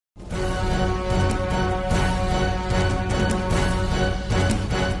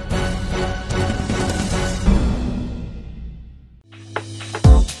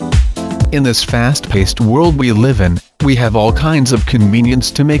In this fast-paced world we live in, we have all kinds of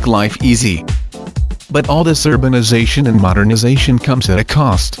convenience to make life easy. But all this urbanization and modernization comes at a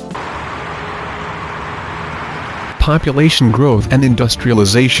cost. Population growth and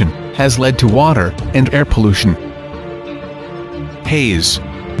industrialization has led to water and air pollution. Haze,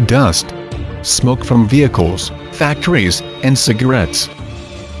 dust, smoke from vehicles, factories, and cigarettes.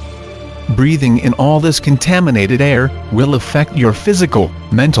 Breathing in all this contaminated air will affect your physical,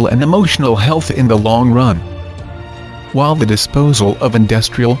 mental and emotional health in the long run. While the disposal of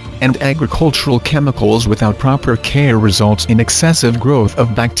industrial and agricultural chemicals without proper care results in excessive growth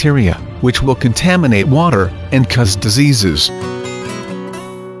of bacteria, which will contaminate water and cause diseases.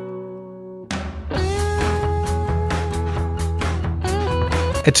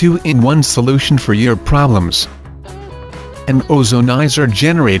 A 2-in-1 solution for your problems. An ozonizer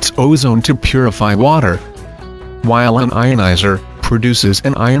generates ozone to purify water, while an ionizer produces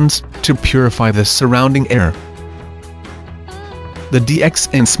ions to purify the surrounding air. The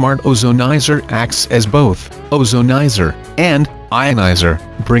DXN Smart Ozonizer acts as both ozonizer and ionizer,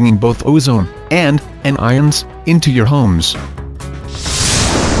 bringing both ozone and ions into your homes.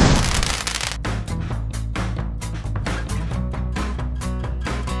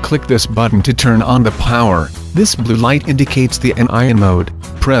 Click this button to turn on the power. This blue light indicates the anion mode.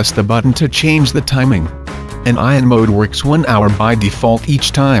 Press the button to change the timing. Anion mode works 1 hour by default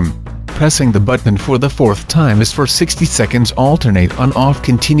each time. Pressing the button for the 4th time is for 60 seconds. Alternate on-off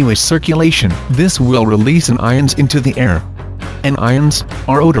continuous circulation. This will release anions into the air. Anions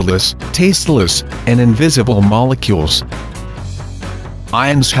are odorless, tasteless, and invisible molecules.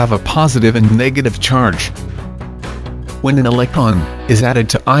 Ions have a positive and negative charge. When an electron is added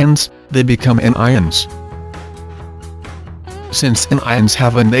to ions, they become anions. Since anions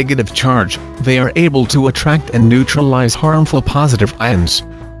have a negative charge, they are able to attract and neutralize harmful positive ions.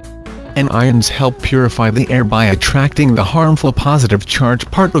 Anions help purify the air by attracting the harmful positive charge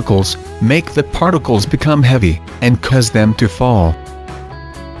particles, make the particles become heavy, and cause them to fall.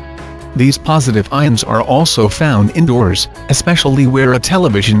 These positive ions are also found indoors, especially where a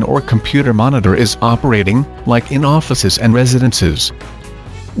television or computer monitor is operating, like in offices and residences.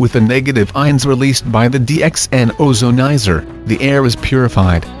 With the negative ions released by the DXN Ozonizer, the air is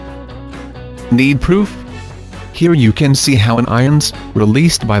purified. Need proof? Here you can see how ions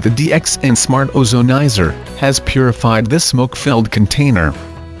released by the DXN Smart Ozonizer has purified this smoke-filled container.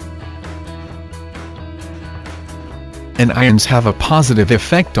 Ions have a positive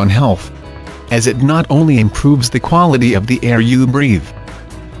effect on health, as it not only improves the quality of the air you breathe,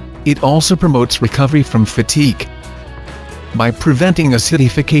 it also promotes recovery from fatigue by preventing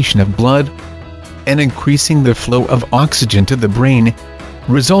acidification of blood and increasing the flow of oxygen to the brain,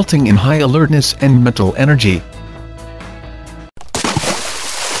 resulting in high alertness and mental energy.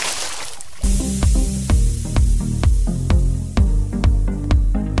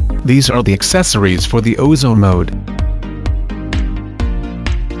 These are the accessories for the ozone mode.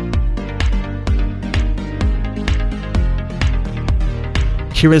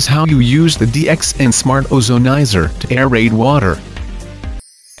 Here is how you use the DXN Smart Ozonizer to aerate water.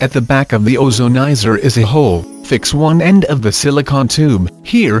 At the back of the ozonizer is a hole. Fix one end of the silicone tube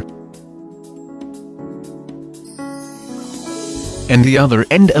here, and the other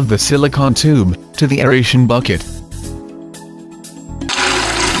end of the silicone tube to the aeration bucket.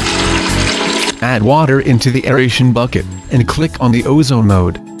 Add water into the aeration bucket and click on the ozone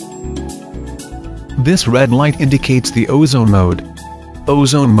mode. This red light indicates the ozone mode.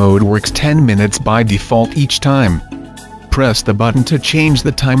 Ozone mode works 10 minutes by default each time. Press the button to change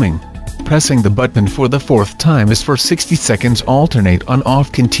the timing. Pressing the button for the 4th time is for 60 seconds. Alternate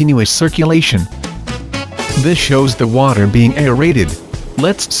on-off continuous circulation. This shows the water being aerated.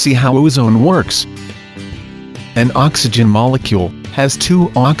 Let's see how ozone works. An oxygen molecule has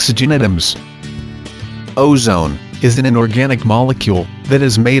 2 oxygen atoms. Ozone is an inorganic molecule that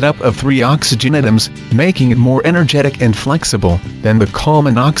is made up of 3 oxygen atoms, making it more energetic and flexible than the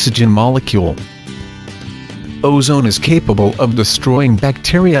common oxygen molecule. Ozone is capable of destroying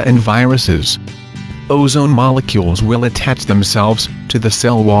bacteria and viruses. Ozone molecules will attach themselves to the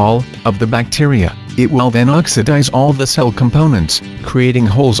cell wall of the bacteria. It will then oxidize all the cell components, creating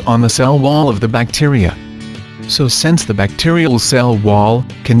holes on the cell wall of the bacteria. So since the bacterial cell wall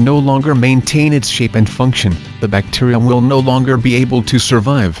can no longer maintain its shape and function, the bacteria will no longer be able to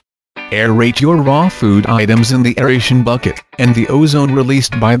survive. Aerate your raw food items in the aeration bucket, and the ozone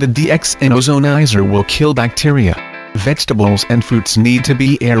released by the DXN Ozonizer will kill bacteria. Vegetables and fruits need to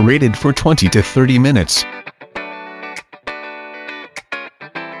be aerated for 20 to 30 minutes.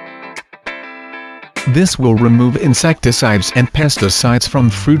 This will remove insecticides and pesticides from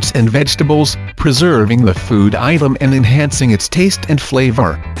fruits and vegetables, preserving the food item and enhancing its taste and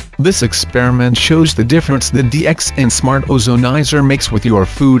flavor. This experiment shows the difference the DXN Smart Ozonizer makes with your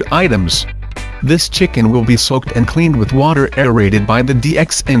food items. This chicken will be soaked and cleaned with water aerated by the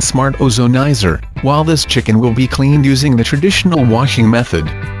DXN Smart Ozonizer, while this chicken will be cleaned using the traditional washing method.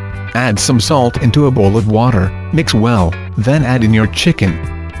 Add some salt into a bowl of water, mix well, then add in your chicken.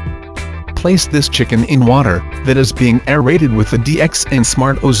 Place this chicken in water that is being aerated with the DXN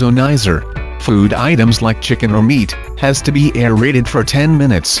Smart Ozonizer. Food items like chicken or meat has to be aerated for 10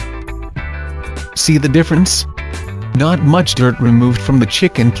 minutes. See the difference? Not much dirt removed from the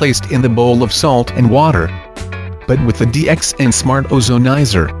chicken placed in the bowl of salt and water. But with the DXN Smart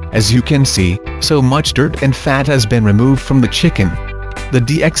Ozonizer, as you can see, so much dirt and fat has been removed from the chicken. The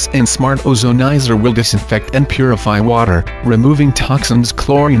DXN Smart Ozonizer will disinfect and purify water, removing toxins,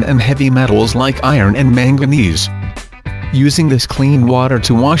 chlorine and heavy metals like iron and manganese. Using this clean water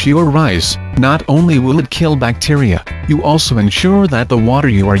to wash your rice, not only will it kill bacteria, you also ensure that the water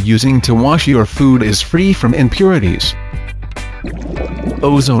you are using to wash your food is free from impurities.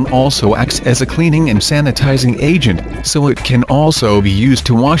 Ozone also acts as a cleaning and sanitizing agent, so it can also be used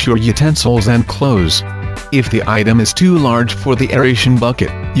to wash your utensils and clothes. If the item is too large for the aeration bucket,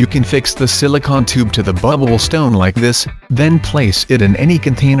 you can fix the silicone tube to the bubble stone like this, then place it in any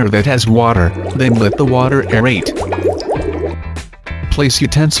container that has water, then let the water aerate. Place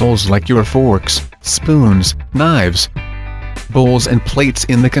utensils like your forks, spoons, knives, bowls and plates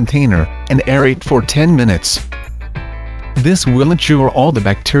in the container, and aerate for 10 minutes. This will ensure all the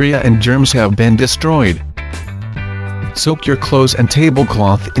bacteria and germs have been destroyed. Soak your clothes and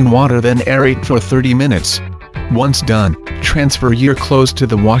tablecloth in water, then aerate for 30 minutes. Once done, transfer your clothes to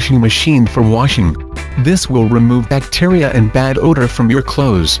the washing machine for washing. This will remove bacteria and bad odor from your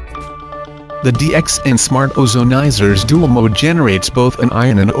clothes. The DXN Smart Ozonizer's dual mode generates both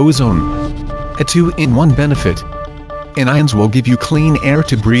anion and ozone. A 2-in-1 benefit. Anions will give you clean air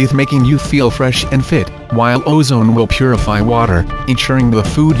to breathe, making you feel fresh and fit, while ozone will purify water, ensuring the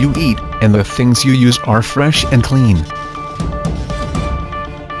food you eat and the things you use are fresh and clean.